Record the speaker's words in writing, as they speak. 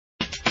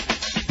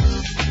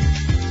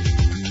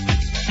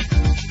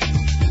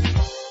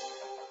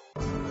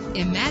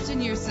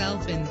Imagine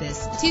yourself in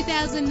this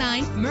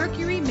 2009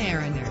 Mercury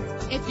Mariner.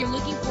 If you're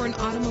looking for an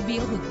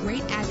automobile with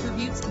great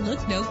attributes,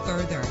 look no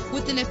further.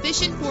 With an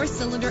efficient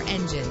 4-cylinder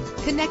engine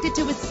connected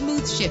to a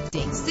smooth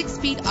shifting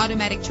 6-speed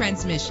automatic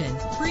transmission,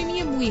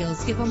 premium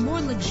wheels give a more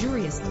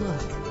luxurious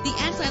look. The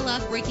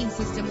anti-lock braking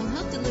system will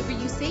help deliver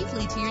you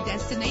safely to your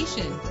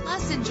destination.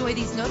 Plus, enjoy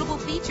these notable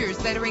features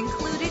that are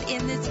included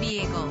in this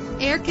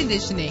vehicle: air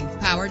conditioning,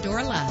 power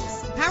door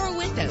locks, power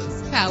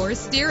windows, power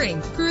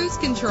steering, cruise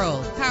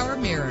control, power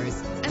mirrors,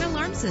 an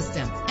alarm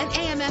system, an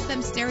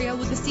AM/FM stereo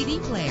with a CD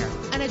player,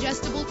 an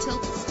adjustable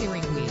tilt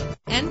steering wheel.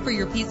 And for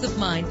your peace of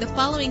mind, the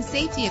following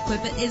safety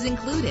equipment is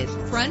included: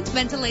 front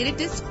ventilated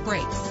disc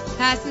brakes,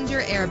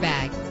 passenger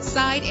airbag,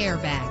 side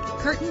airbag,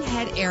 curtain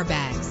head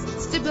airbags,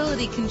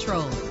 stability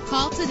control.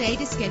 Call today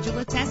to schedule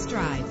a test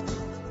drive.